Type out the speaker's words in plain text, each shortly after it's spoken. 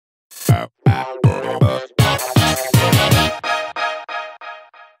Hi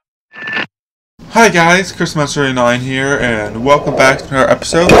guys, ChrisMonster89 here, and welcome back to another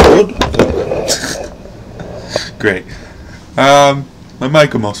episode. Great. My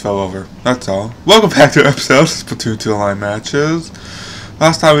mic almost fell over. That's all. Welcome back to an episode of Splatoon 2 online matches.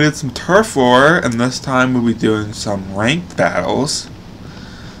 Last time we did some turf war, and this time we'll be doing some ranked battles.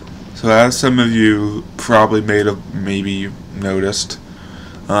 So as some of you probably maybe noticed,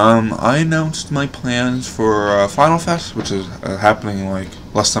 I announced my plans for Final Fest, which is happening in like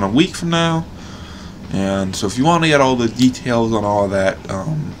less than a week from now. And so if you want to get all the details on all of that, I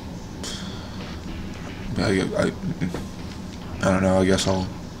don't know, I guess I'll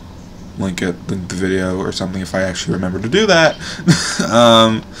link the video or something if I actually remember to do that.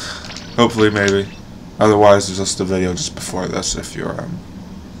 Hopefully, maybe. Otherwise, there's just a video just before this if you're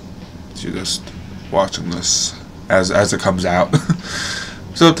just watching this as it comes out.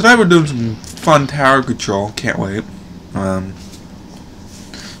 So today we're doing some fun tower control. Can't wait.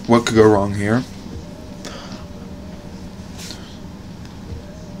 What could go wrong here?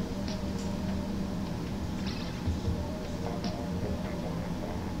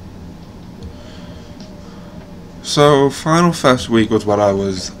 So, Final Fest week was what I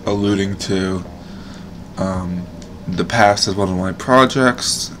was alluding to the past as one of my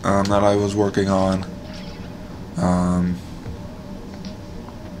projects that I was working on.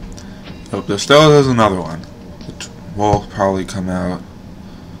 Hope there still is another one, which will probably come out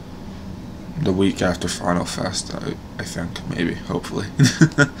the week after Final Fest, I think, maybe, hopefully.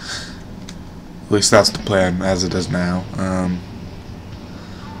 At least that's the plan as it is now.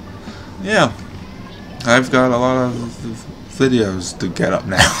 Yeah. I've got a lot of videos to get up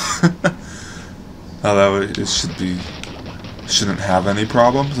now. Although it shouldn't have any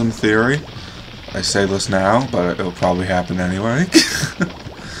problems in theory. I say this now, but it'll probably happen anyway.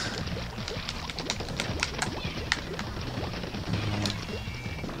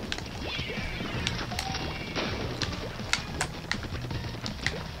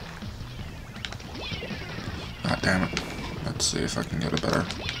 Ah, damn it. Let's see if I can get a better.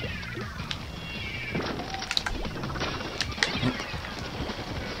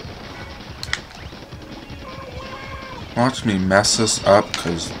 Watch me mess this up,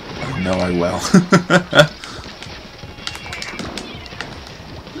 because I know I will.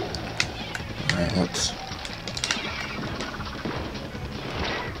 Alright, let's...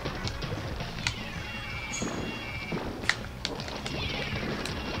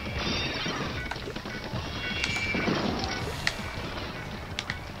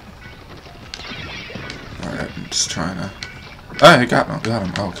 Alright, I'm just trying to... Oh, I got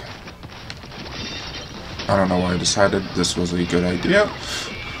him. Okay. I don't know why I decided this was a good idea.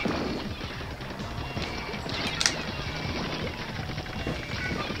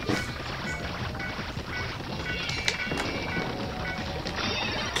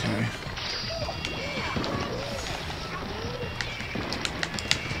 Okay.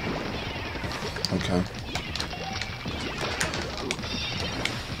 Okay.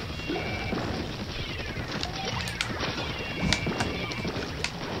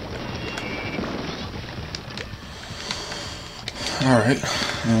 Alright, I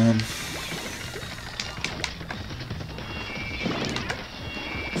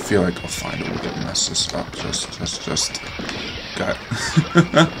feel like I'll find a way to mess this up, just got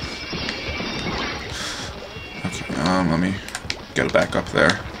okay, let me get it back up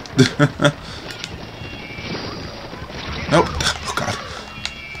there. Nope, oh god.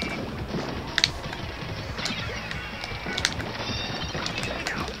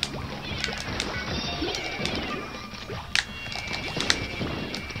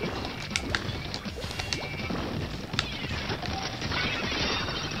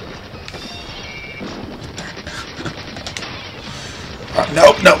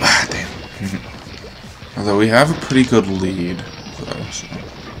 Nope. Damn. Although we have a pretty good lead, though, so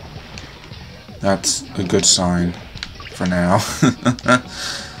that's a good sign for now.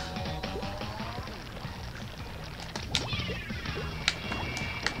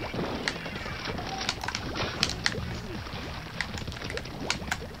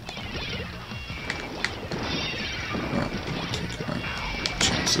 Taking my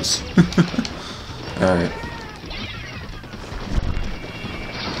chances. Alright.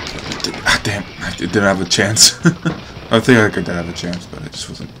 Damn, I didn't have a chance. I think I could have a chance, but it just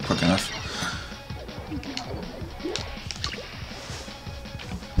wasn't quick enough.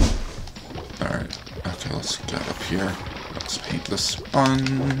 Alright, okay, let's get up here. Let's paint the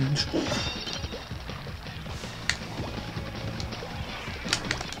sponge.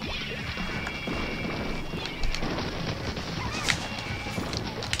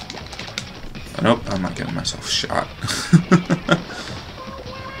 Nope, I'm not getting myself shot.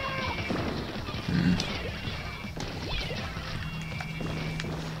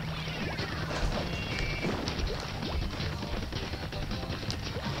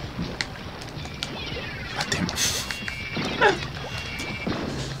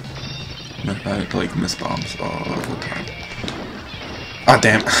 I like miss bombs all the time. Ah,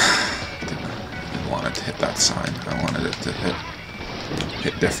 damn! I wanted it to hit that sign. I wanted it to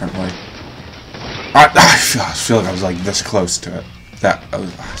hit differently. I feel like I was like this close to it. That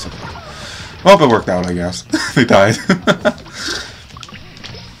was so close. Well, it worked out, I guess. They died.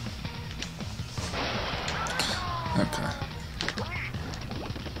 Okay.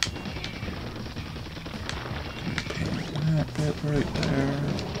 Paint that bit right there.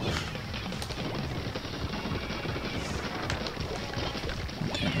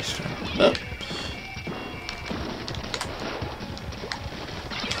 Oh.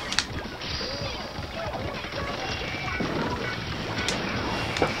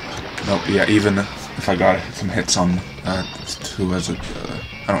 Nope, yeah, even if I got some hits on who was it?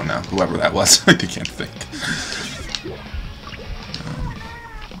 I don't know, whoever that was. I can't think.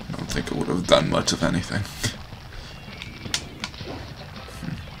 I don't think it would have done much of anything.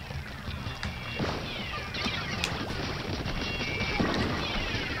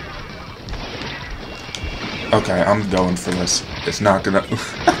 Okay, I'm going for this. It's not gonna...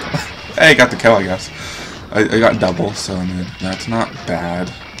 Hey, got the kill, I guess. I got double, so I mean, that's not bad.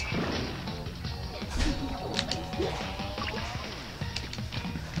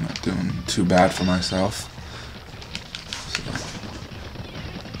 I'm not doing too bad for myself. So.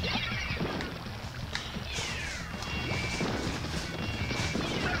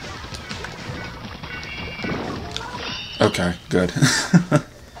 Okay, good.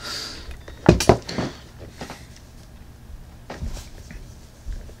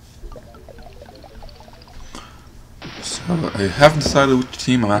 I haven't decided which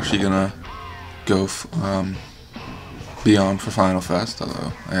team I'm actually gonna go be on for Final Fest,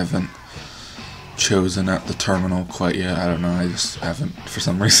 although I haven't chosen at the terminal quite yet. I don't know, I just haven't for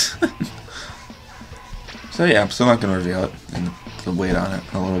some reason. So yeah, I'm still not gonna reveal it and to wait on it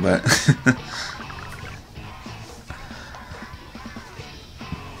a little bit.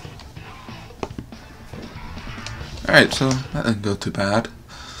 Alright, so that didn't go too bad.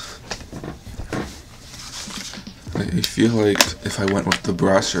 I feel like if I went with the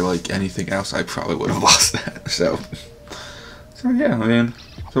brush or like anything else, I probably would have lost that. So yeah, I mean,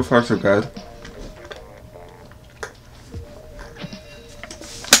 so far so good.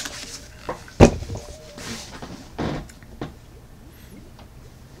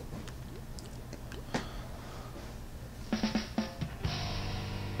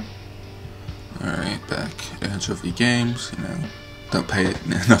 Alright, back Ancho-V games, you know, don't pay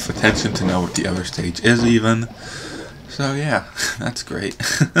enough attention to know what the other stage is even. So yeah, that's great.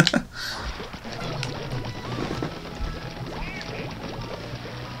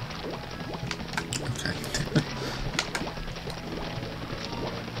 Okay.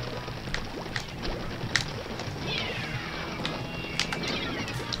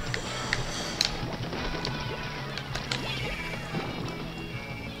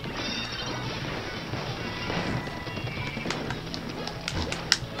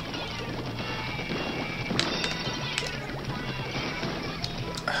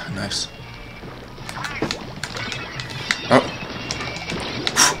 Nice. Oh.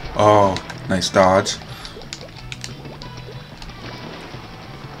 Oh, nice dodge.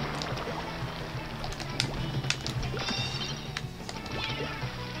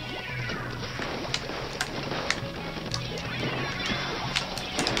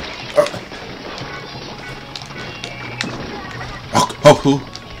 Oh,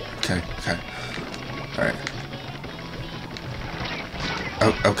 okay, okay. Alright.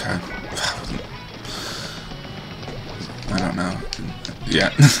 Oh, okay. I don't know.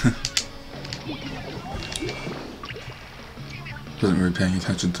 Yeah. Wasn't really paying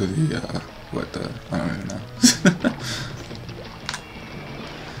attention to the, I don't even know.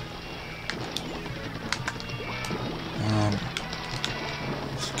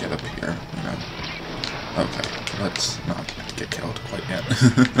 Let's get up here, you know. Okay, let's not get killed quite yet.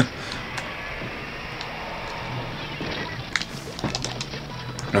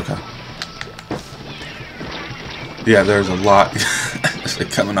 Okay. Yeah, there's a lot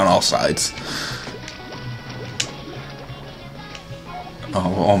coming on all sides.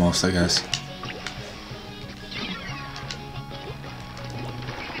 Oh, almost, I guess.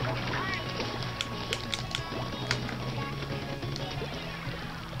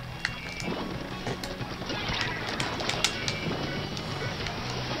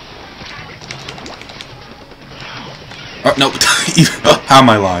 Oh, no. How am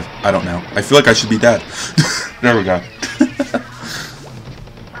I alive? I don't know. I feel like I should be dead. There we go.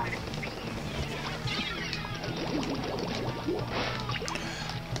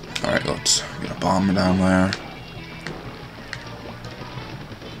 Alright, let's get a bomber down there.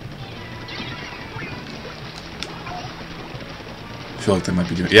 I feel like they might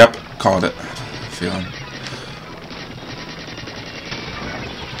be doing... Yep, called it. Feeling.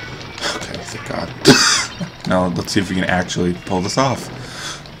 Okay, thank God. Now let's see if we can actually pull this off.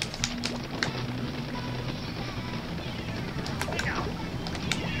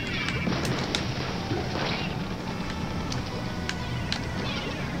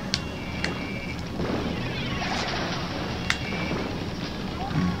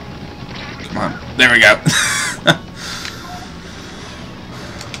 Come on. There we go.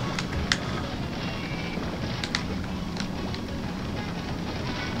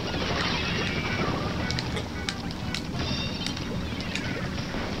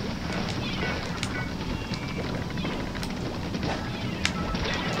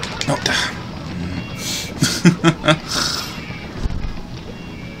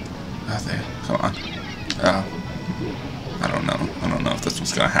 Come on. I don't know. I don't know if this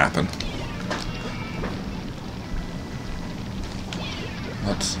was gonna happen.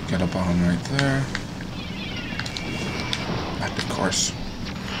 Let's get a bomb right there. Active course.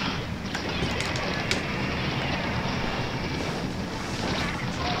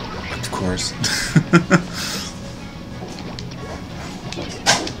 Of course.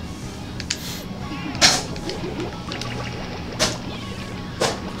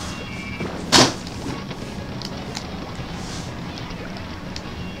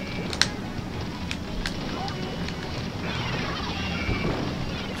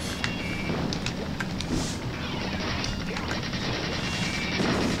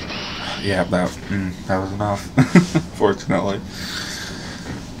 Yeah, that was enough. Fortunately.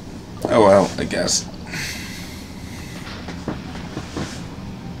 Oh well, I guess.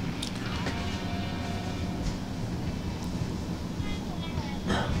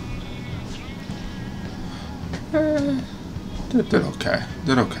 Did okay.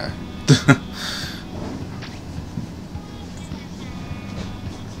 Did okay.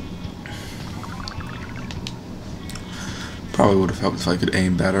 Probably would have helped if I could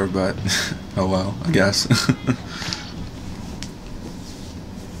aim better, but oh well, I guess.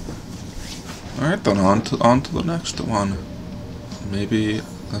 Alright then, on to the next one. Maybe,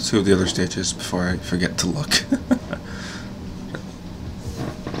 let's see what the other stage is before I forget to look.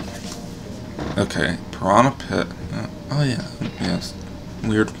 Okay, Piranha Pit. Oh yeah, yes.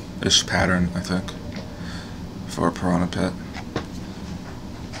 Weird-ish pattern, I think, for a Piranha Pit.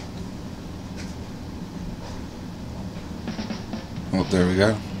 Well, there we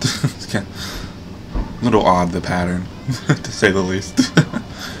go. A little odd, the pattern, to say the least.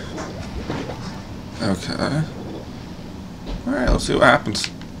 Okay. Alright, let's see what happens.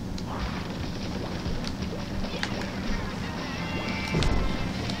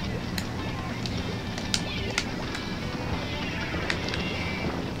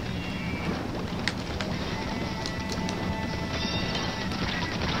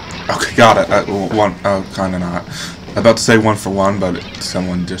 Okay, got it. One, kinda not. I'm about to say 1 for 1, but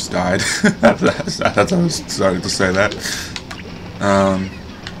someone just died. that's how I was starting to say that.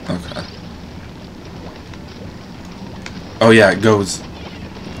 Okay. Oh yeah, it goes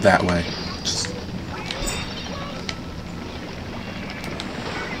that way. Just...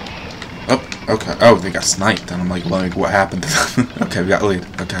 Oh, okay. Oh, they got sniped, and I'm like, what happened to them? Okay, we got a lead.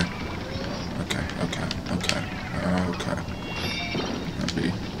 Okay. Okay.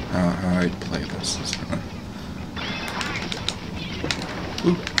 Maybe how I play this is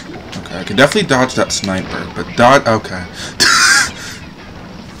Ooh. Okay, I can definitely dodge that sniper, but okay.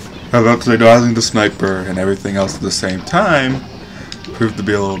 I'm about to say dodging the sniper and everything else at the same time proved to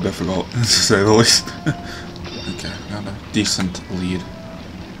be a little difficult, to say the least. Okay, got a decent lead.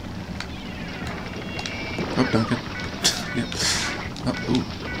 Oh, don't get... Yep. Oh, ooh.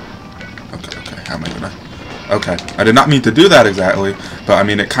 Okay, how am I gonna... Okay, I did not mean to do that exactly, but I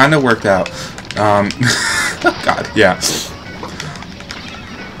mean, it kind of worked out. God, yeah.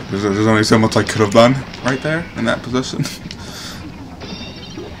 There's only so much I could have done right there in that position.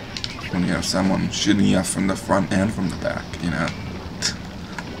 When you have someone shooting you from the front and from the back, you know,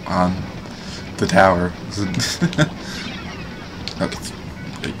 on the tower. Okay,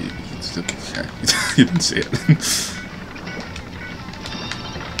 you didn't see it.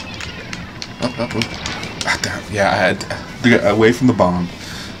 Oh. Ah, damn. Yeah, I had to get away from the bomb.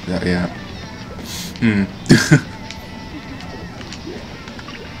 Yeah.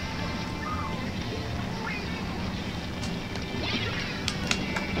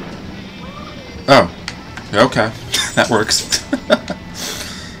 Okay, that works.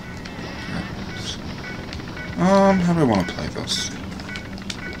 How do I want to play this?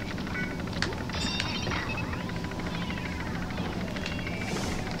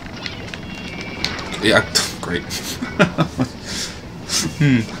 Yeah, great.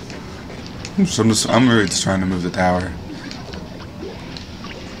 So I'm really just trying to move the tower.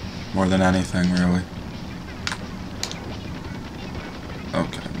 More than anything, really.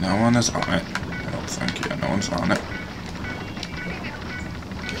 Okay, no one is on it. I don't think, yeah, no one's on it.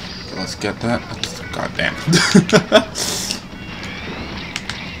 Okay, let's get that. God damn.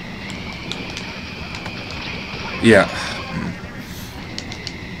 Yeah.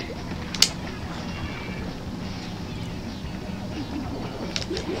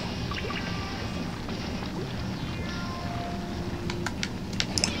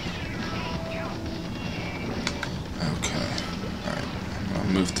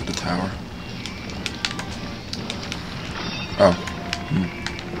 Move to the tower. Oh.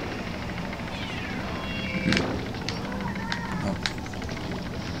 Oh.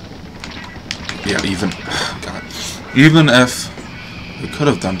 Yeah, even... God. Even if we could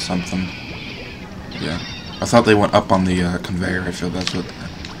have done something. Yeah. I thought they went up on the conveyor. I feel that's what...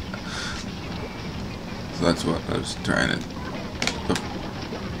 So that's what I was trying to...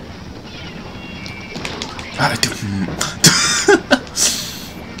 God, I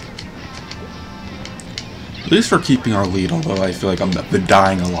At least we're keeping our lead, although I feel like I've been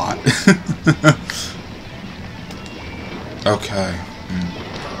dying a lot. Okay.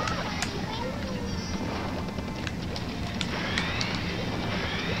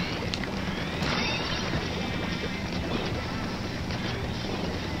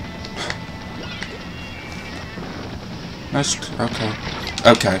 Nice. Okay.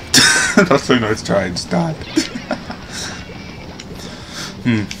 Okay. That's a nice try. I just died.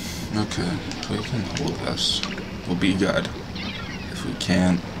 Okay. If we can hold this, we'll be good. If we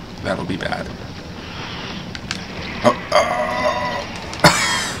can't, that'll be bad. Oh.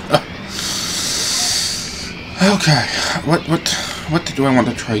 Okay. What do I want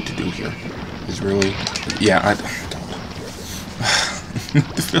to try to do here? Is really... Yeah, I don't.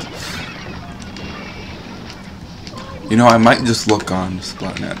 You know, I might just look on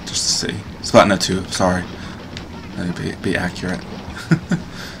Splatoon just to see. Splatoon 2, sorry. That'd be accurate.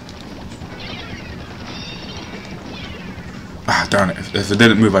 Ah, darn it. If it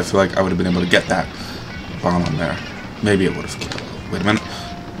didn't move, I feel like I would have been able to get that bomb on there. Maybe it would have killed. Wait a minute.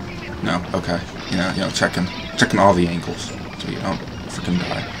 No, okay. You know, checking all the angles so you don't freaking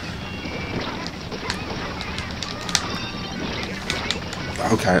die.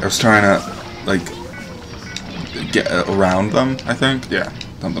 Okay, I was trying to, like, get around them, I think. Yeah,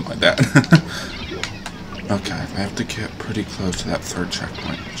 something like that. Okay, I have to get pretty close to that third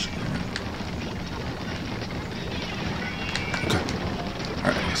checkpoint. Okay.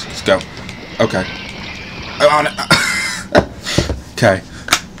 Alright, let's go. Okay. I'm on it. Okay.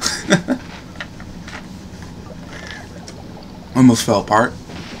 Almost fell apart.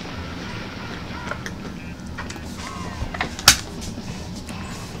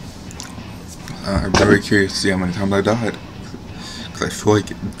 I'm very curious to see how many times I died. Because I feel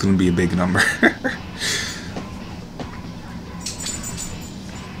like it's going to be a big number.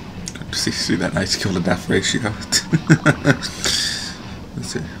 Good to see that nice kill to death ratio. Let's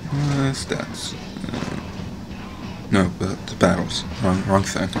see. Stats. No, the battles. Wrong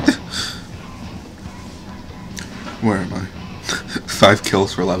thing. Where am I? 5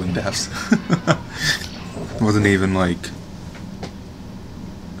 kills for 11 deaths. It wasn't even like...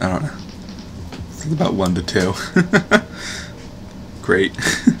 I don't know. It's about 1 to 2. Great.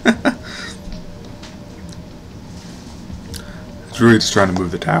 It's really just trying to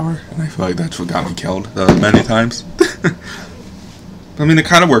move the tower, and I feel like that's what got me killed many times. I mean, it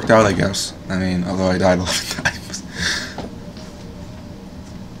kind of worked out, I guess. I mean, although I died a lot of times.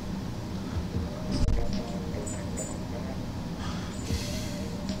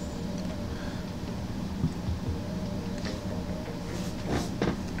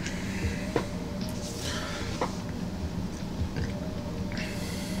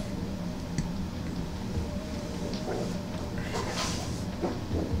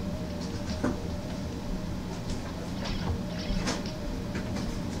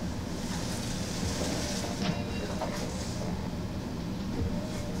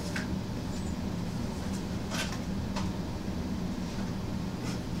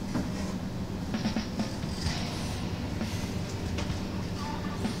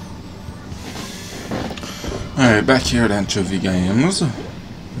 Alright, back here at Ancho-V Games.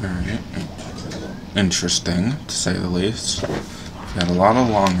 Very interesting, to say the least. We had a lot of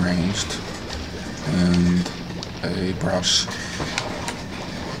long-ranged. And a brush.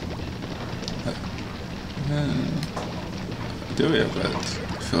 Do we have it? I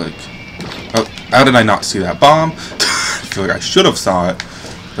feel like... Oh, how did I not see that bomb? I feel like I should have saw it.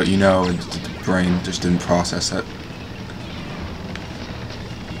 But you know, the brain just didn't process it.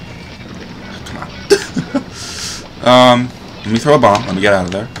 Come on. Let me throw a bomb. Let me get out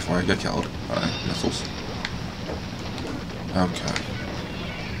of there before I get killed. Alright, missiles. Okay.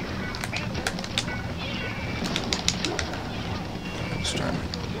 Just trying to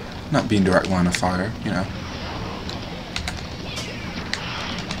not be in direct line of fire, you know.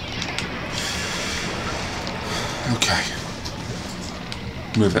 Okay.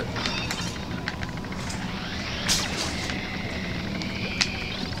 Move it.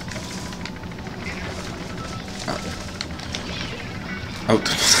 Oh,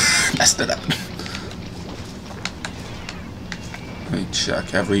 messed it up. Let me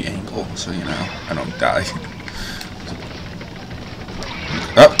check every angle so you know I don't die.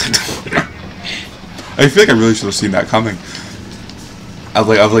 Oh. I feel like I really should have seen that coming. I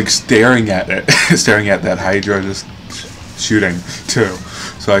was like staring at it, staring at that Hydra just shooting too.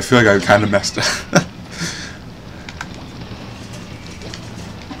 So I feel like I kind of messed up.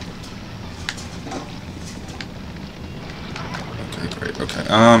 Okay, great. Okay,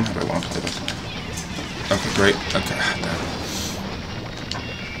 how do I want to do this? Okay, great. Okay.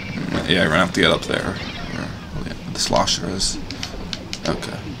 Yeah, I'm gonna have to get up there. Where the slosher is.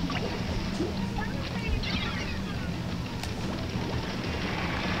 Okay.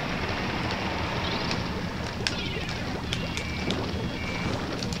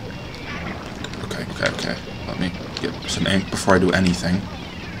 Okay. Let me get some ink before I do anything.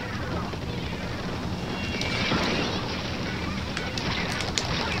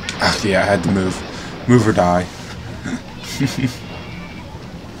 Ah, yeah, I had to move. Move or die.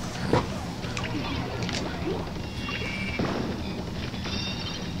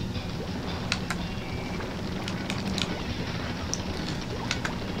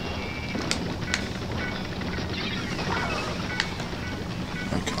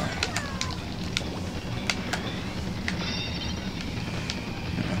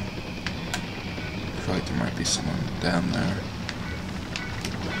 I feel like there might be someone down there.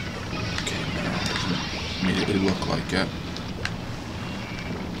 Okay, no, it doesn't immediately look like it.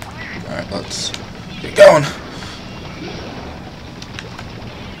 Alright, let's get going.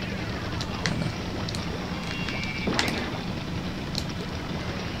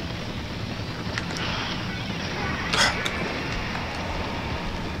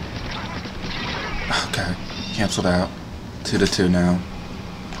 Okay, canceled out. 2-2 now.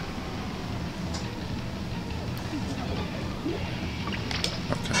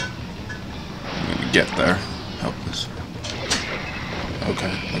 Get there. Help this.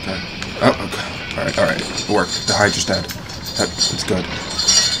 Okay. Oh, okay. Alright. It worked. The Hydra's dead. That's good.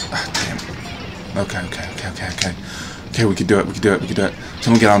 Ah, damn. Okay. Okay, we can do it.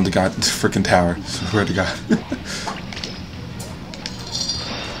 Someone get on the freaking tower. Swear to God.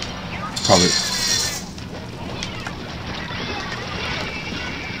 Probably.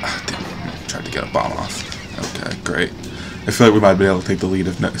 Ah, damn. Tried to get a bomb off. Okay, great. I feel like we might be able to take the lead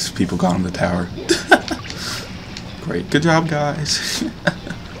if people got on the tower. Great. Good job, guys.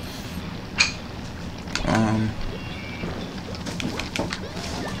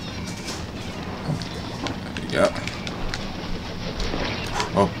 Yeah.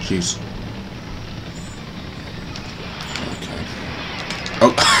 Oh, jeez. Okay.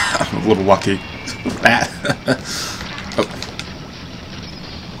 Oh, I'm a little lucky. Bad. Oh.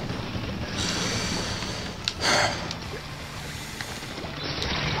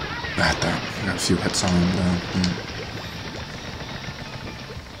 There. I got a few hits on him though.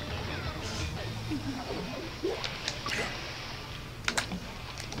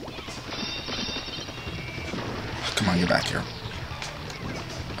 Come on, get back here.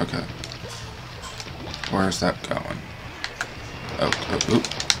 Okay. Where's that going? Oh.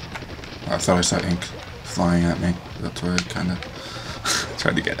 I thought I saw ink flying at me. That's why I kind of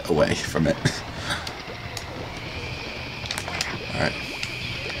tried to get away from it. Alright.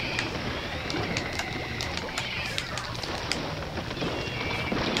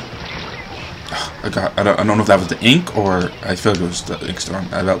 I don't know if that was the ink or I feel like it was the ink storm.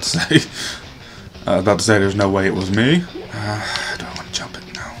 I was about to say there's no way it was me. Do I want to jump it?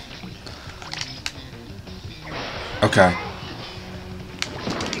 No. Okay.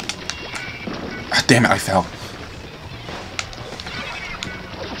 Ah, damn it, I fell.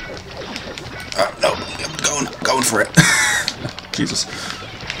 No, I'm going for it. Jesus.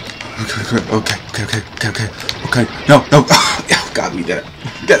 Okay. No. Oh, God, we did it.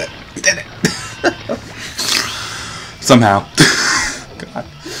 We did it. Somehow. God.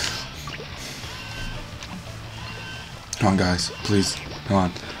 Come on, guys. Please. Come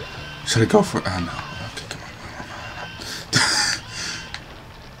on. Should I go for it? Oh, no. Okay, come on.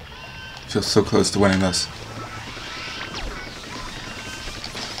 Feels so close to winning this.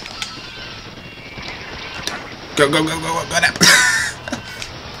 Go, go, go, go, go, go, go.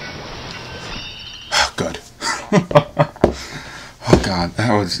 Good. Oh, God.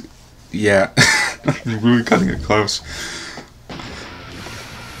 That was... Yeah. You're really cutting it close.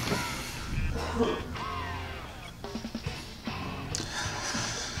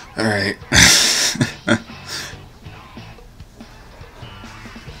 Alright.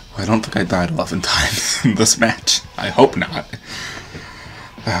 I don't think I died 11 times in this match. I hope not.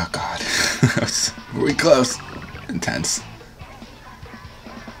 Oh, God. That was really close. Intense.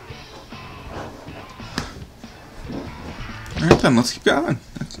 Alright then, let's keep going.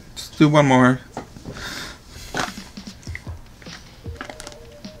 Let's do one more.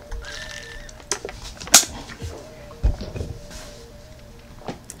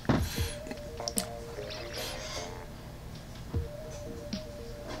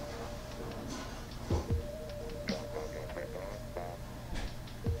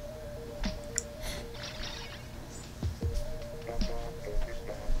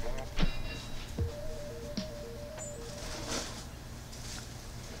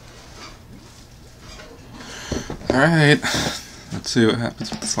 Alright, let's see what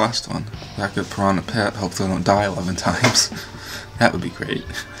happens with this last one. Back at Piranha Pit, hopefully I don't die 11 times. That would be great.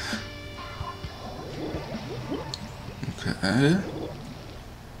 Okay.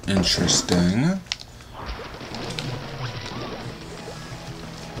 Interesting.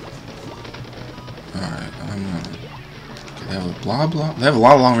 Alright, I'm gonna... Okay, they have a blah blah... They have a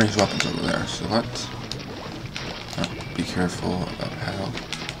lot of long range weapons over there, so let's... be careful about how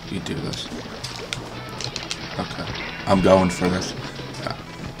you do this. Okay, I'm going for this.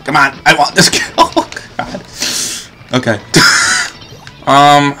 Come on, I want this kill. Oh, God. Okay.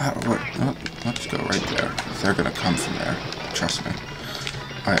 Let's go right there. They're gonna come from there. Trust me.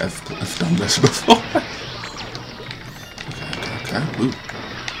 I've done this before. Okay. Ooh.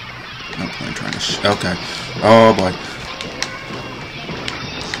 No point trying to. Okay. Oh boy.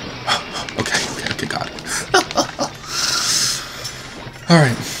 Okay. Got it. All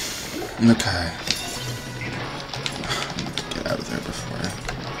right. Okay.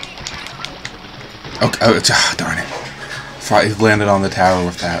 Okay, oh, darn it. If I landed on the tower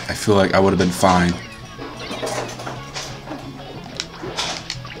with that, I feel like I would have been fine.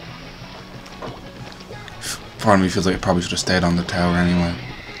 Part of me feels like it probably should have stayed on the tower anyway.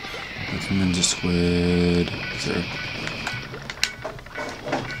 With Ninja Squid. Sure.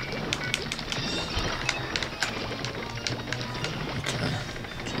 Okay.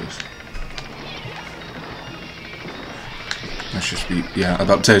 Jeez. I should be, yeah, I'm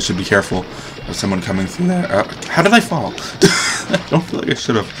about to say I should be careful of someone coming through there. How did I fall? I don't feel like I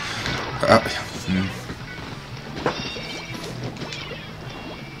should have.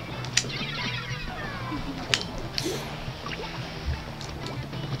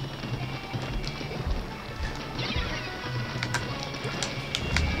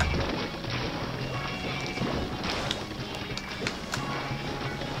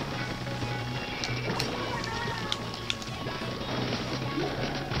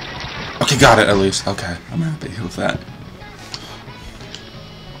 Okay, got it at least. Okay, I'm happy with that.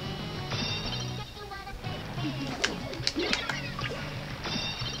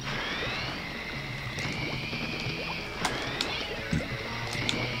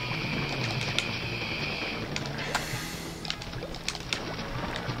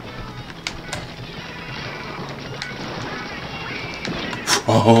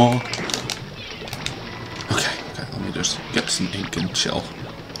 Oh. Okay, let me just get some ink and chill.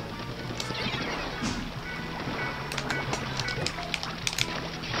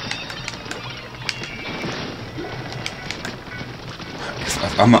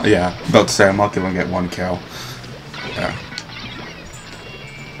 I'm not, yeah, about to say I'm not gonna get one kill. Yeah.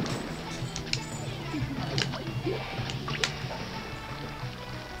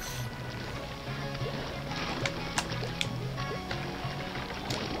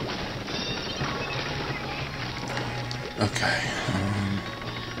 Okay.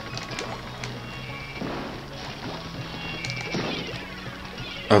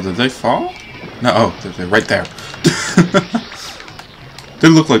 Oh, did they fall? No. Oh, they're right there. They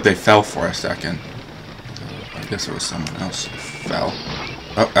look like they fell for a second. I guess it was someone else who fell.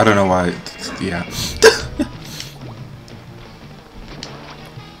 Oh, I don't know why. Yeah.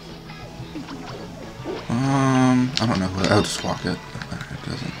 I don't know. I'll just walk it. It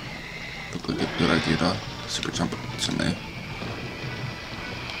doesn't look like it. good idea to super jump to me.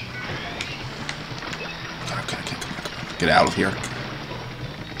 Okay, come on. Get out of here.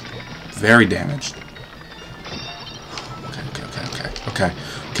 Very damaged. Okay.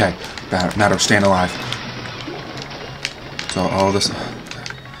 Matter of staying alive. So all this.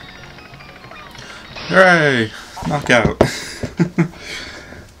 Hooray! Knockout.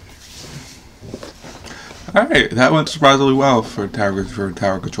 Alright, that went surprisingly well for a tower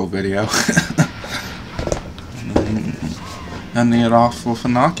control video. Ending it off with a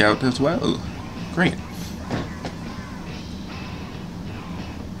knockout as well. Great.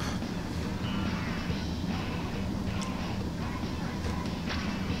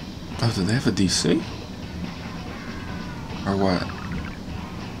 Oh, do they have a DC? Or what?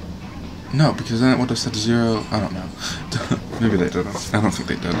 No, because then it would have said 0. I don't know. Maybe they didn't. I don't think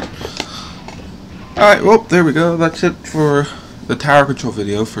they did. Alright, well, there we go. That's it for the tower control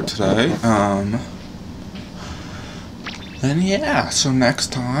video for today. And yeah, so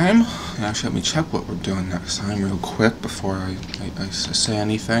next time, actually let me check what we're doing next time real quick before I say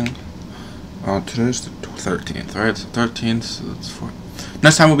anything. Today's the 13th, right? It's the 13th, so that's 4.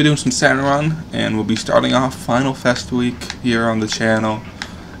 Next time we'll be doing some Santa Run, and we'll be starting off Final Fest Week here on the channel.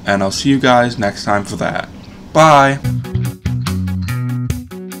 And I'll see you guys next time for that. Bye!